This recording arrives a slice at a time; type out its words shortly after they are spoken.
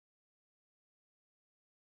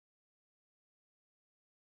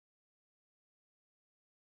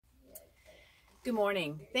Good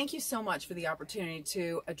morning. Thank you so much for the opportunity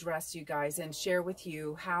to address you guys and share with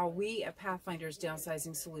you how we at Pathfinders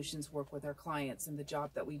Downsizing Solutions work with our clients and the job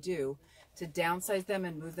that we do to downsize them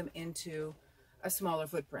and move them into a smaller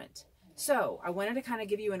footprint. So I wanted to kind of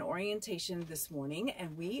give you an orientation this morning,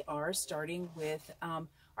 and we are starting with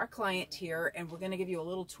our client here, and we're going to give you a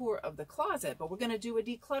little tour of the closet, but we're going to do a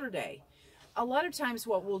declutter day. A lot of times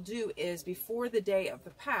what we'll do is before the day of the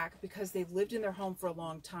pack, because they've lived in their home for a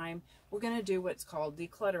long time, we're going to do what's called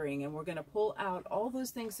decluttering, and we're going to pull out all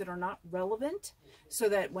those things that are not relevant so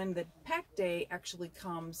that when the pack day actually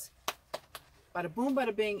comes, bada boom,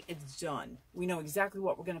 bada bing, it's done. We know exactly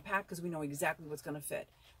what we're going to pack because we know exactly what's going to fit.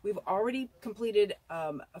 We've already completed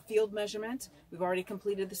a field measurement. We've already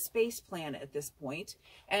completed the space plan at this point.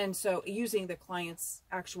 And so using the client's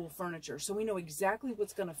actual furniture. So we know exactly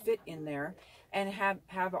what's going to fit in there and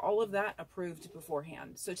have all of that approved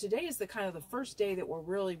beforehand. So today is the first day that we're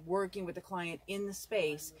really working with the client in the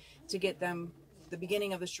space to get them the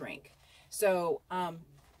beginning of the shrink. So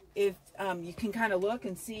if you can kind of look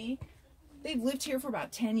and see, they've lived here for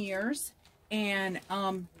about 10 years. And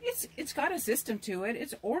it's got a system to it.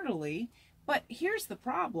 It's orderly, but here's the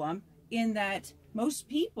problem in that most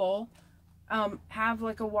people have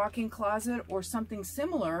like a walk-in closet or something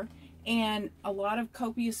similar and a lot of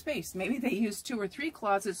copious space. Maybe they use 2 or 3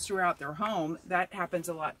 closets throughout their home. That happens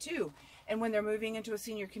a lot too. And when they're moving into a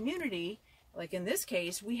senior community, like in this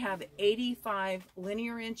case, we have 85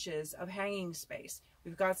 linear inches of hanging space.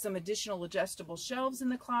 We've got some additional adjustable shelves in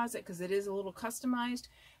the closet because it is a little customized,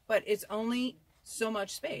 but it's only so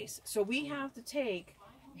much space. So we have to take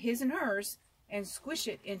his and hers and squish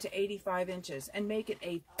it into 85 inches and make it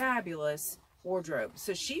a fabulous wardrobe.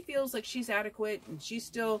 So she feels like she's adequate and she's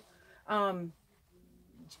still getting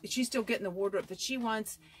the wardrobe that she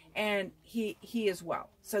wants, and he as well.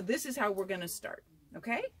 So this is how we're going to start.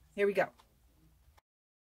 Okay, here we go.